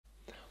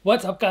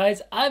What's up,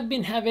 guys? I've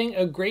been having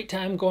a great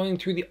time going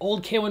through the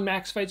old K1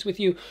 Max fights with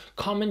you,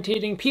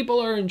 commentating. People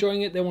are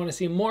enjoying it. They want to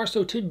see more.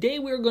 So today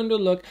we're going to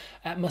look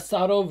at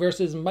Masato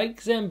versus Mike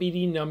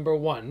Zambidi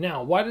 #1.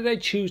 Now, why did I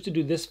choose to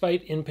do this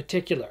fight in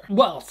particular?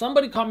 Well,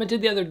 somebody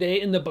commented the other day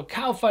in the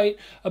Buakaw fight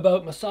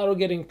about Masato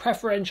getting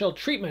preferential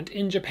treatment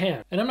in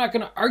Japan. And I'm not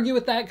going to argue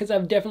with that because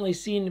I've definitely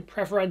seen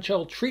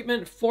preferential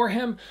treatment for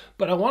him.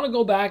 But I want to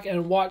go back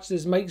and watch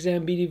this Mike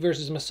Zambidi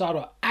versus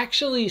Masato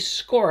actually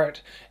score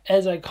it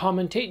as I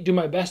commentate, do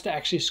my best to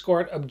actually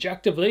score it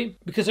objectively,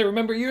 because I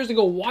remember years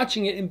ago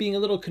watching it and being a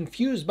little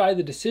confused by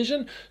the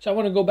decision. So I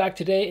want to go back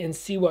today and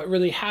see what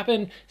really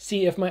happened,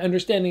 see if my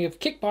understanding of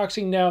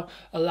kickboxing now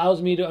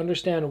allows me to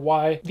understand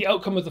why the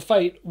outcome of the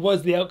fight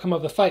was the outcome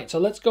of the fight. So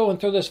let's go and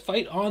throw this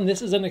fight on.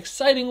 This is an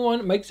exciting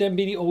one. Mike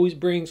Zambidi always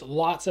brings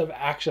lots of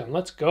action.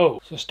 Let's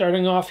go. So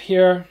starting off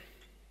here,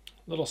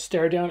 little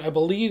stare down. I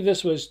believe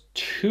this was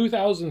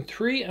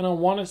 2003, and I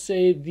want to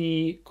say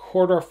the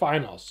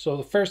quarterfinals. So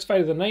the first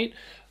fight of the night.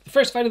 The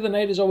first fight of the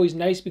night is always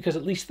nice because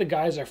at least the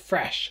guys are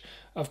fresh.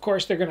 Of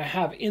course, they're going to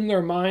have in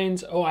their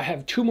minds, oh, I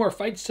have 2 more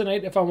fights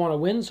tonight if I want to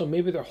win, so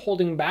maybe they're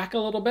holding back a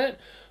little bit.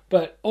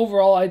 But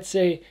overall, I'd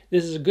say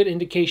this is a good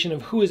indication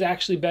of who is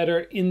actually better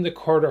in the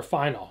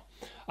quarterfinal.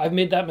 I've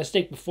made that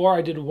mistake before.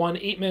 I did one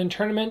 8-man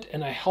tournament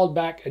and I held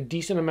back a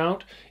decent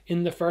amount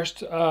in the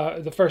first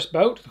bout, the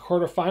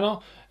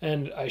quarterfinal,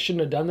 and I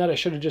shouldn't have done that. I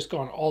should have just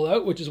gone all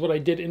out, which is what I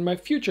did in my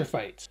future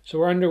fights. So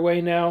we're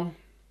underway now.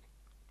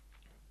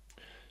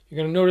 You're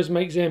going to notice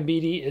Mike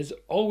Zambidi is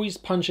always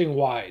punching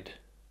wide.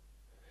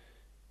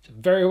 It's a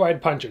very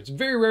wide puncher. It's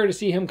very rare to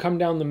see him come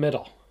down the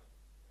middle.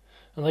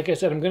 And like I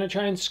said, I'm going to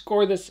try and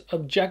score this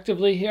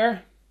objectively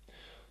here.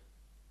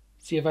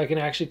 See if I can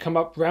actually come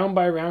up round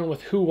by round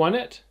with who won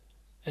it,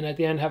 and at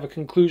the end have a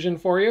conclusion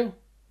for you.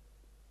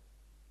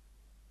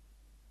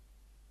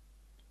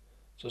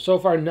 So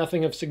far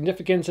nothing of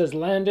significance has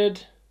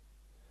landed.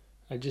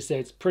 I'd just say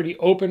it's pretty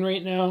open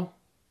right now.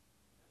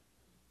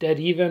 Dead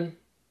even.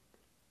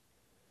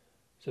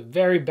 It's a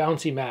very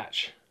bouncy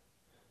match.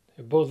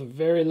 They're both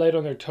very light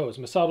on their toes.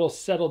 Masato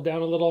settled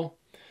down a little.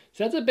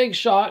 So that's a big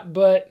shot,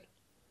 but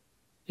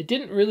it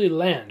didn't really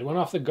land. It went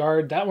off the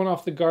guard. That went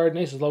off the guard.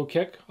 Nice low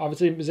kick.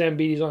 Obviously,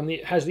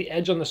 Zambidi's has the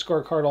edge on the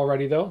scorecard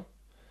already, though.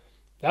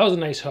 That was a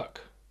nice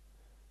hook.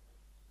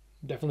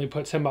 Definitely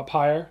puts him up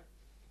higher.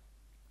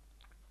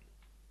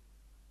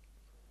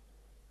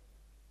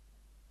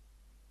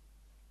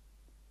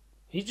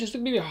 He's just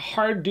going to be a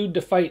hard dude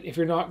to fight if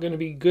you're not going to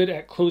be good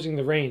at closing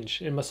the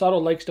range. And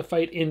Masato likes to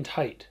fight in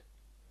tight.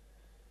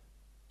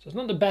 So it's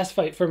not the best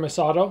fight for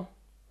Masato.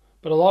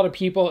 But a lot of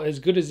people, as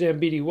good as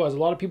Zambidi was, a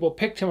lot of people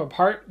picked him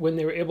apart when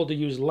they were able to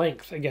use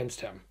length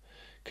against him.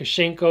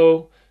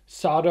 Kashenko,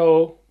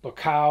 Sato,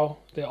 Buakaw,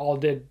 they all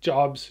did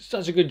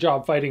such a good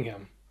job fighting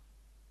him.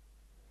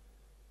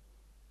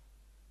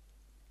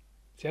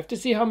 So you have to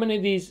see how many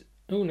of these.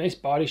 Ooh, nice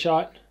body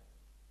shot.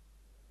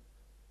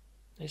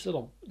 Nice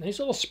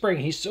little spring.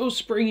 He's so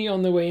springy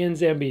on the way in,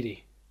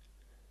 Zambidi.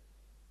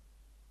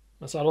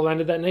 Masato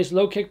landed that nice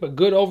low kick, but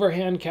good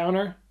overhand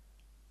counter.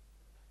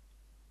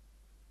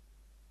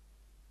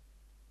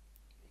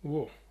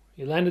 Ooh,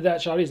 he landed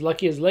that shot. He's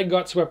lucky his leg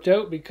got swept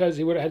out because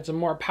he would have had some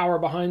more power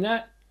behind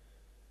that.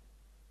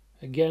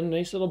 Again,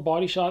 nice little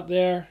body shot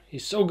there.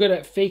 He's so good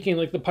at faking,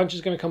 like the punch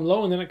is going to come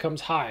low and then it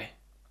comes high.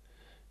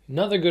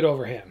 Another good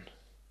overhand.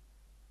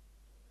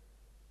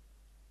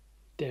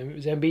 Damn,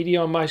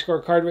 Zambidi on my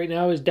scorecard right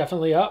now is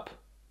definitely up.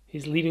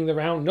 He's leading the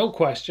round, no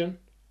question.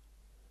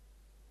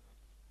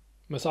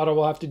 Masato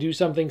will have to do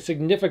something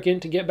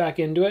significant to get back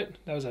into it.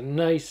 That was a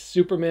nice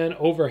Superman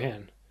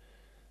overhand.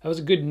 That was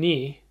a good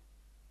knee.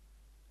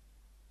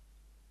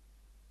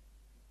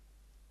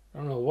 I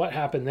don't know what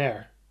happened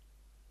there.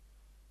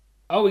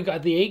 Oh, we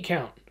got the 8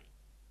 count.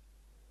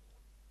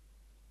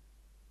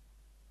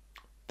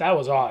 That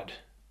was odd.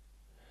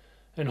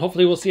 And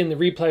hopefully we'll see in the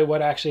replay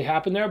what actually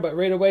happened there. But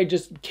right away,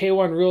 just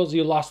K1 rules,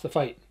 you lost the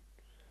fight.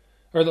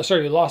 Or,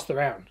 sorry, you lost the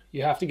round.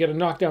 You have to get a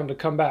knockdown to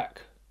come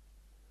back.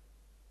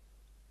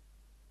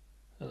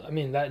 I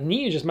mean, that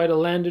knee just might have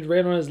landed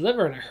right on his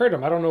liver and it hurt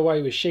him. I don't know why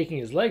he was shaking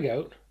his leg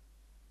out.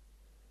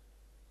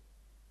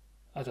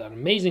 That's an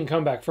amazing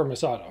comeback for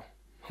Masato.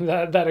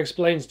 That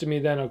explains to me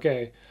then,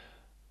 okay,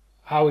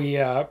 how he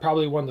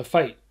probably won the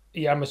fight.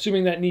 Yeah, I'm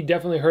assuming that knee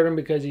definitely hurt him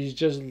because he's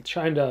just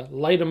trying to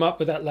light him up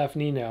with that left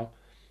knee now.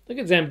 Look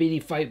at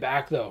Zambidi fight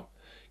back, though.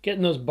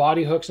 Getting those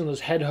body hooks and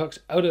those head hooks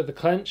out of the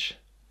clinch.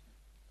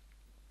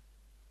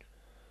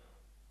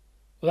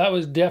 Well, that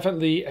was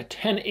definitely a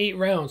 10-8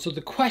 round. So the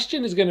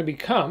question is going to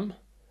become,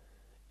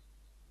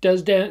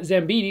 does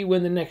Zambidi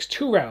win the next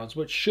 2 rounds,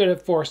 which should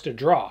have forced a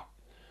draw?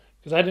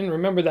 Because I didn't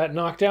remember that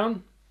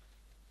knockdown.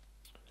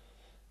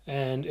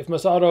 And if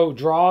Masato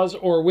draws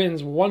or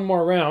wins 1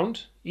 more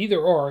round, either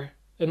or,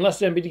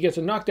 unless Zambidi gets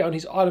a knockdown,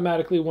 he's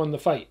automatically won the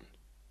fight.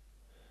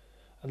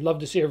 I'd love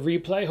to see a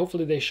replay.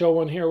 Hopefully they show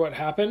one here what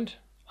happened.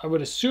 I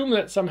would assume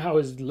that somehow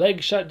his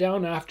leg shut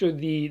down after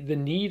the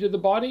knee to the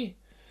body,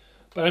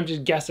 but I'm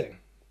just guessing.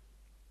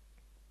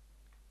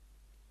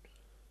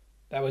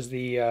 That was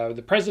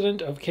the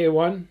president of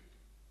K1.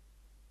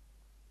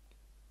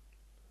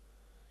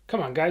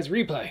 Come on, guys,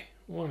 replay.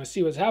 We want to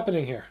see what's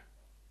happening here.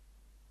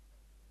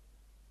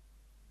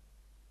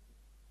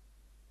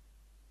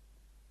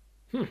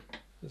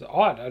 It's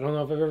odd. I don't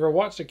know if I've ever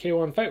watched a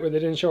K1 fight where they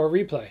didn't show a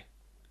replay.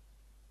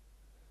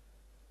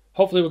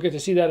 Hopefully we'll get to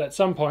see that at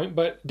some point,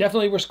 but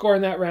definitely we're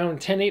scoring that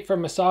round 10-8 for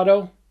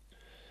Masato.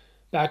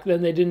 Back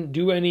then they didn't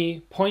do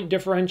any point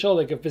differential.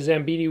 Like if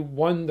Zambidi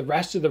won the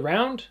rest of the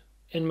round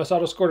and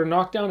Masato scored a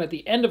knockdown, at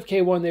the end of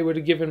K1 they would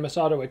have given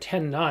Masato a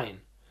 10-9.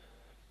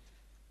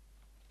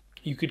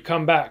 You could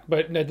come back,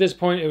 but at this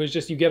point it was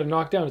just you get a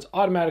knockdown, it's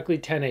automatically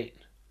 10-8.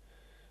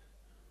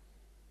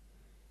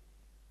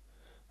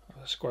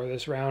 I'll score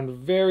this round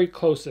very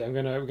closely.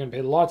 We're gonna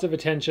pay lots of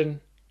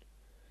attention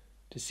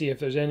to see if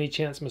there's any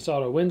chance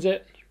Masato wins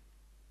it.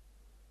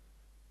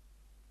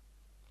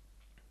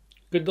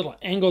 Good little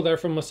angle there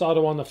from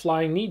Masato on the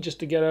flying knee just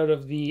to get out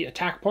of the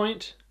attack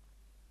point.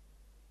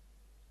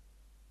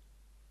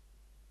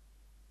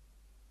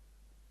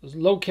 Those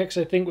low kicks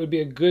I think would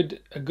be a good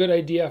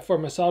idea for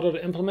Masato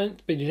to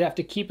implement, but you'd have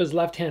to keep his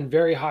left hand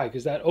very high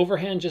because that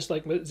overhand, just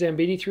like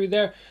Zambidi threw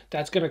there,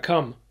 that's going to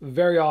come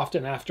very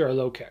often after a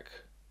low kick.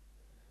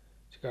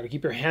 So you got to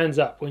keep your hands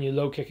up when you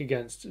low kick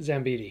against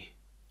Zambidi.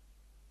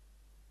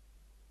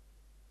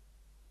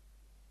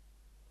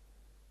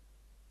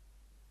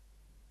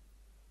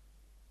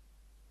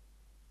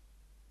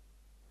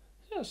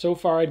 So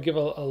far I'd give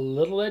a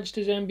little edge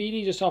to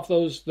Zambidi just off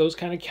those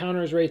kind of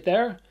counters right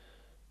there,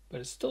 but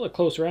it's still a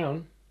close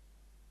round.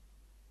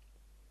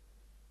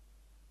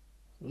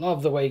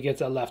 Love the way he gets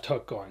that left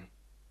hook going.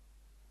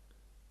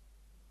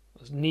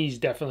 Those knees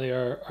definitely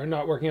are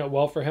not working out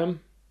well for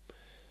him.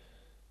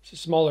 It's a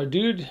smaller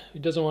dude who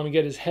doesn't want to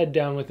get his head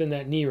down within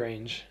that knee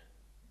range.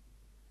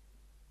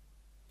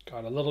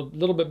 Got a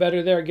little bit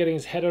better there, getting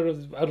his head out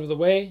of the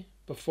way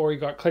before he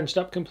got clenched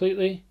up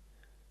completely.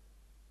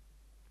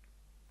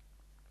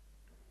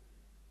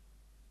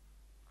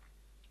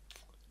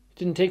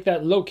 Didn't take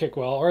that low kick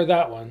well, or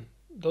that one.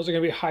 Those are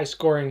going to be high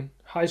scoring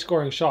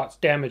shots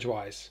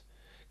damage-wise.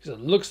 Because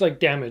it looks like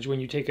damage when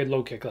you take a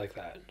low kick like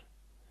that.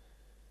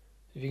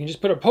 If you can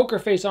just put a poker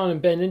face on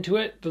and bend into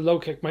it, the low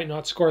kick might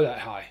not score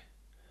that high.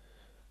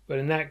 But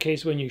in that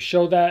case, when you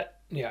show that,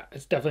 yeah,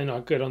 it's definitely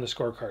not good on the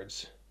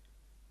scorecards.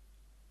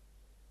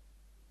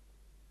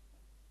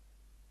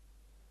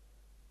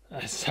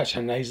 That's such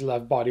a nice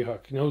left body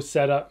hook. No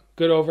setup,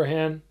 good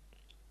overhand.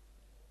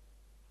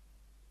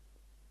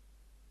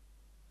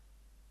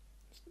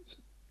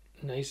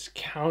 Nice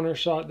counter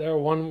shot there.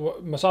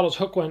 Masato's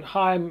hook went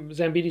high,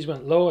 Zambidi's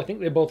went low. I think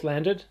they both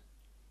landed.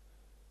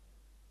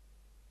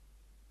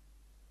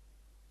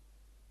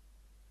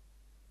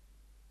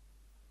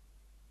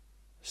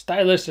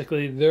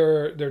 Stylistically,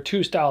 their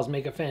two styles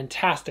make a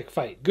fantastic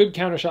fight. Good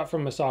counter shot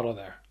from Masato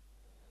there.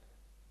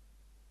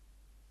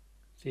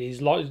 See,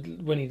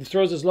 when he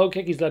throws his low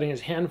kick, he's letting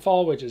his hand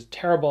fall, which is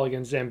terrible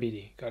against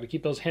Zambidi. Got to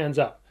keep those hands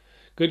up.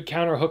 Good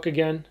counter hook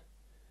again.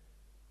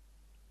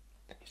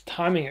 He's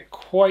timing it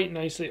quite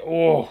nicely.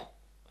 Oh,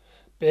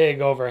 big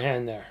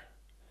overhand there.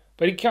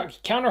 But he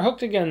counter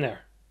hooked again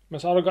there.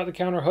 Masato got the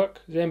counter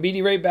hook.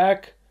 Zambidi right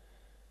back.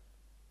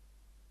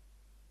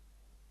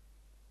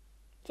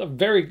 It's a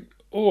very,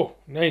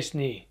 nice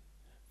knee.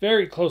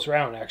 Very close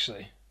round,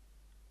 actually.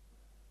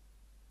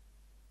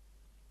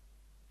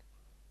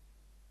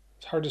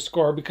 It's hard to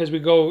score because we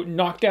go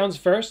knockdowns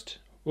first.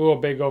 Oh,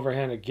 big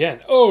overhand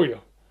again. Oh, yeah.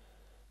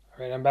 All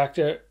right, I'm back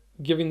to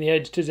giving the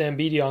edge to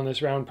Zambidi on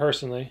this round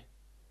personally.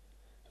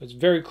 It's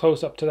very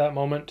close up to that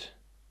moment.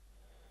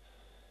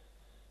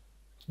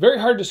 It's very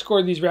hard to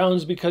score these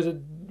rounds because it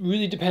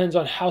really depends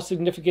on how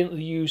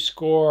significantly you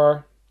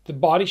score the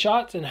body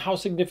shots and how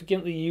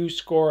significantly you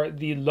score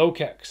the low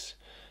kicks.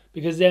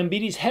 Because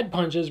Zambidi's head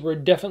punches were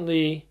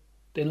definitely,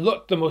 they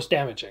looked the most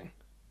damaging.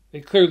 They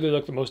clearly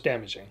looked the most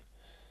damaging.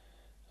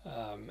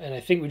 And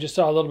I think we just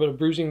saw a little bit of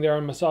bruising there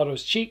on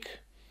Masato's cheek.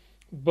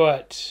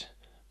 But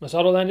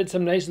Masato landed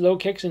some nice low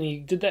kicks and he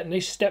did that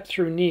nice step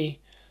through knee.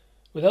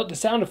 Without the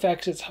sound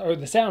effects, it's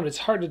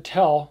hard to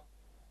tell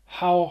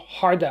how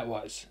hard that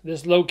was.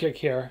 This low kick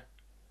here.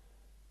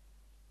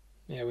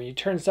 Yeah, when you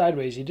turn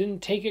sideways, he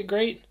didn't take it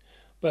great.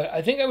 But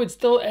I think I would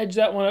still edge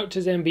that one out to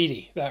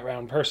Zambidi, that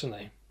round,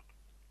 personally.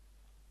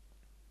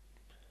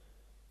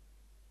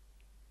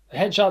 The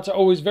headshots are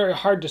always very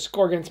hard to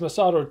score against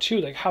Masato,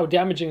 too. Like, how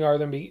damaging are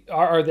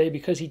they?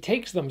 Because he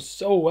takes them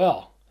so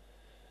well.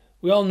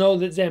 We all know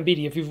that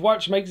Zambidi, if you've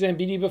watched Mike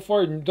Zambidi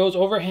before, those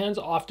overhands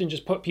often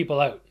just put people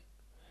out.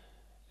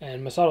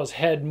 And Masato's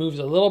head moves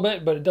a little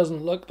bit, but it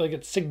doesn't look like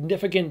it's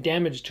significant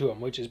damage to him,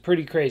 which is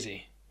pretty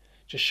crazy.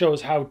 Just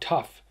shows how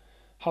tough,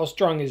 how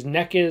strong his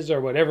neck is,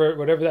 or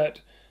whatever that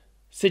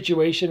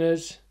situation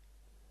is.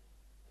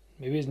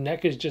 Maybe his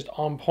neck is just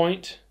on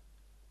point.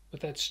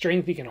 With that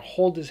strength, he can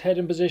hold his head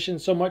in position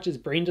so much his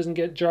brain doesn't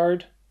get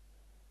jarred.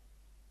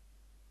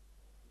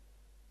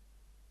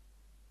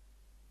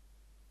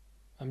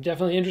 I'm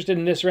definitely interested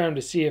in this round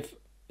to see if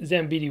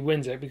Zambidi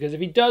wins it, because if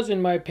he does,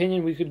 in my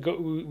opinion,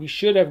 we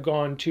should have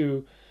gone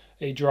to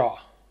a draw.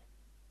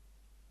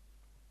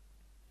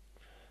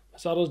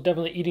 Masato's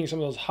definitely eating some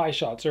of those high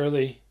shots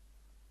early.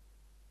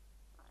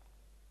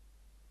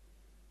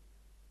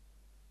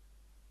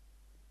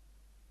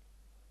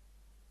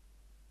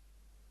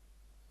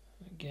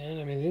 Again,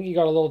 I mean, I think he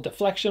got a little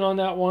deflection on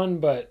that one,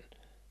 but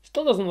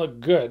still doesn't look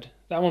good.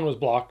 That one was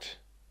blocked.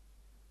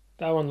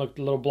 That one looked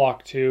a little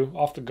blocked too,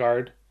 off the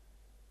guard.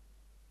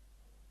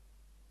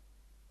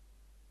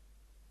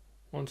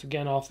 Once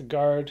again, off the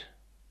guard.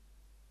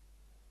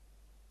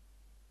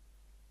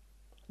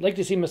 I'd like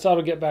to see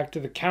Masato get back to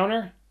the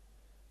counter,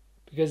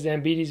 because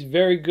Zambidis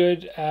very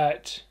good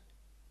at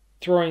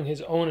throwing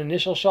his own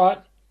initial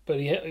shot, but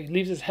he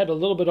leaves his head a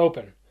little bit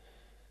open.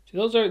 See,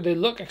 they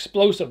look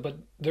explosive, but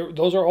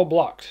those are all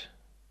blocked.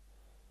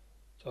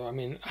 So, I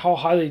mean, how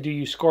highly do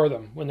you score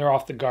them when they're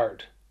off the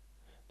guard?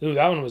 Ooh,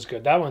 that one was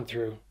good. That one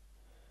through.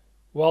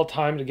 Well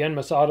timed again.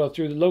 Masato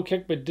threw the low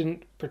kick, but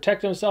didn't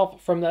protect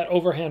himself from that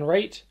overhand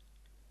right.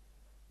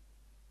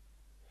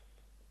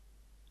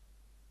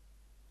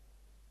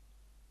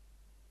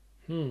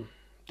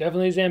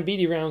 Definitely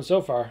Zambidi round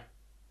so far.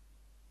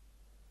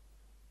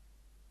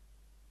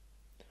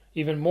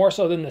 Even more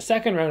so than the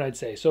second round, I'd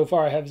say. So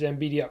far, I have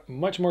Zambidi up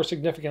much more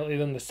significantly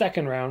than the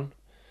second round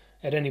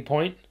at any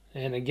point.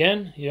 And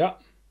again, yeah,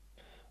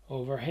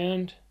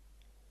 overhand.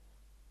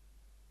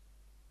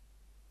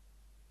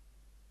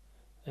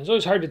 And it's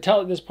always hard to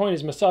tell at this point.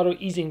 Is Masato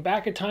easing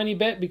back a tiny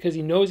bit because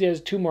he knows he has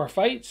 2 more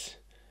fights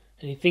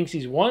and he thinks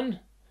he's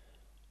won?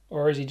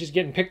 Or is he just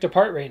getting picked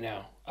apart right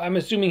now? I'm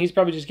assuming he's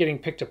probably just getting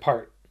picked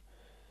apart.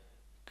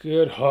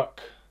 Good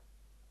hook.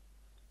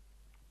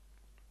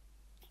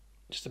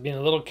 Just being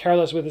a little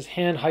careless with his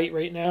hand height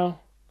right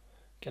now.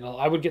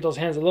 I would get those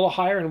hands a little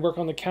higher and work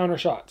on the counter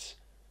shots.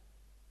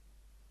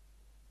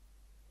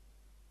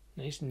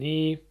 Nice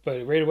knee,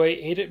 but right away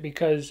ate it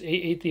because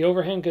ate the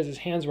overhand because his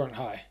hands weren't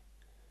high.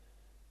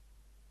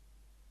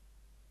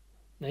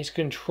 Nice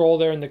control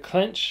there in the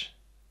clinch,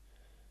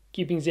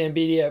 keeping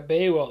Zambidi at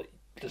bay while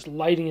just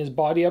lighting his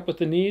body up with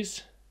the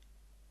knees.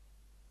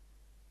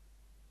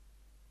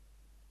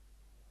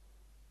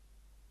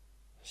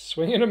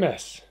 Swing and a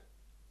miss.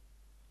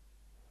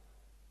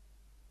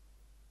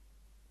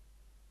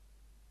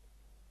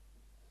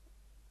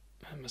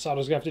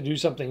 Masato's going to have to do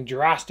something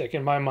drastic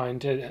in my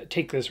mind to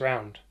take this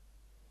round.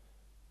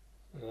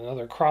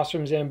 Another cross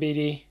from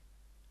Zambidi.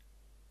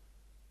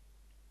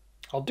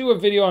 I'll do a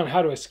video on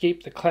how to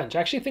escape the clinch. I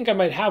actually think I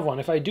might have one.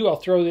 If I do, I'll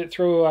throw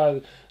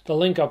the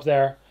link up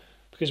there.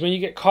 Because when you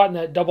get caught in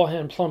that double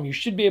hand plum, you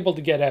should be able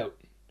to get out.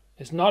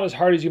 It's not as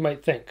hard as you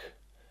might think.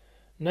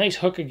 Nice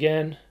hook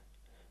again.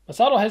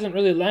 Masato hasn't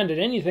really landed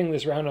anything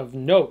this round of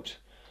note.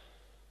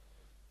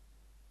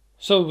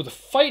 So the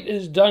fight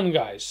is done,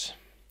 guys.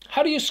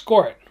 How do you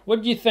score it?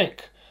 What do you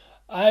think?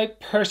 I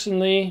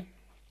personally...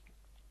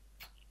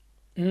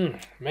 man,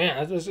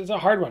 it's a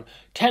hard one.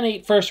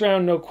 10-8 first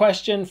round, no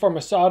question for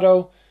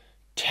Masato.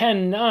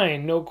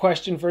 10-9, no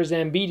question for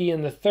Zambidi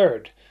in the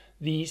third.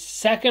 The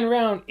second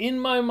round, in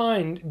my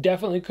mind,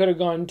 definitely could have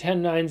gone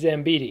 10-9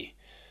 Zambidi.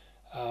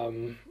 I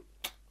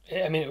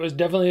mean, it was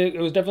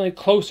definitely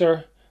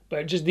closer,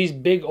 but just these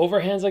big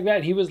overhands like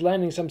that, he was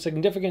landing some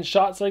significant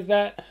shots like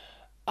that.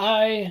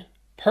 I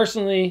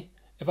personally,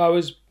 if I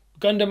was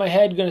gun to my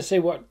head, going to say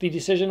what the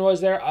decision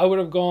was there, I would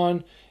have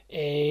gone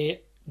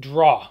a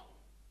draw.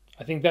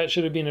 I think that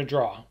should have been a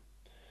draw.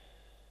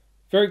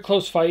 Very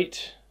close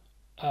fight.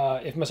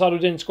 If Masato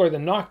didn't score the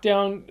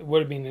knockdown, it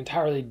would have been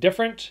entirely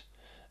different.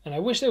 And I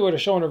wish they would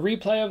have shown a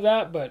replay of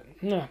that, but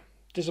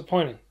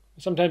disappointing.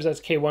 Sometimes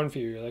that's K1 for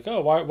you. You're like,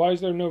 oh, why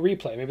is there no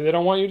replay? Maybe they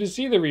don't want you to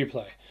see the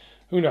replay.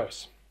 Who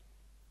knows?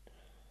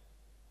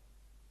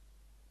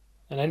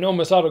 And I know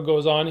Masato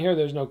goes on here.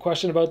 There's no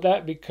question about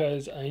that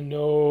because I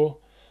know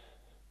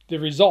the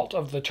result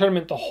of the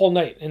tournament the whole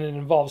night, and it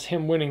involves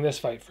him winning this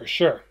fight for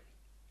sure.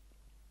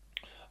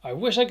 I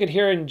wish I could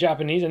hear it in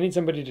Japanese. I need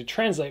somebody to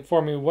translate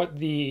for me what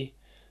the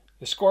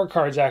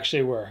scorecards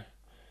actually were.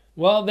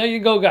 Well, there you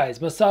go, guys.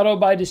 Masato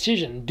by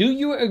decision. Do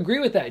you agree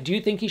with that? Do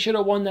you think he should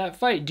have won that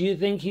fight? Do you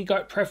think he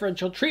got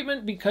preferential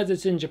treatment because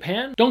it's in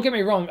Japan? Don't get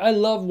me wrong. I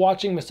love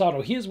watching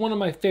Masato. He is one of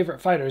my favorite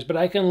fighters, but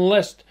I can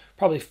list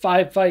probably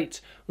 5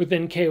 fights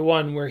within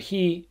K1 where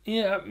he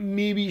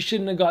maybe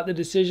shouldn't have got the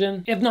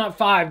decision. If not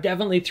 5,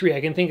 definitely 3. I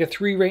can think of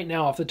 3 right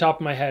now off the top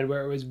of my head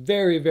where it was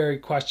very, very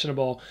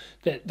questionable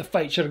that the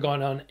fight should have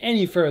gone on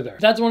any further.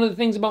 That's one of the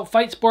things about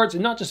fight sports,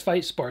 and not just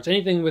fight sports,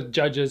 anything with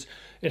judges.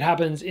 It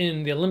happens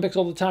in the Olympics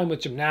all the time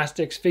with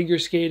gymnastics, figure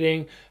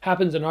skating,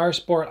 happens in our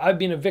sport. I've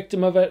been a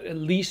victim of it at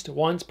least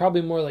once,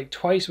 probably more like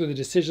twice, where the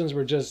decisions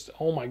were just,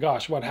 oh my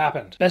gosh, what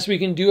happened? Best we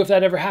can do if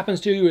that ever happens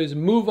to you is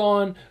move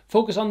on,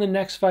 focus on the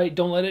next fight.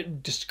 Don't let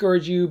it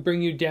discourage you,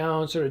 bring you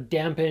down, sort of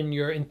dampen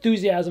your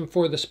enthusiasm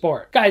for the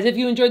sport. Guys, if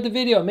you enjoyed the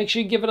video, make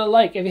sure you give it a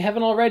like. If you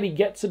haven't already,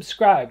 get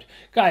subscribed.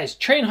 Guys,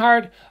 train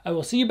hard. I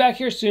will see you back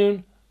here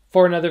soon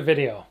for another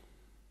video.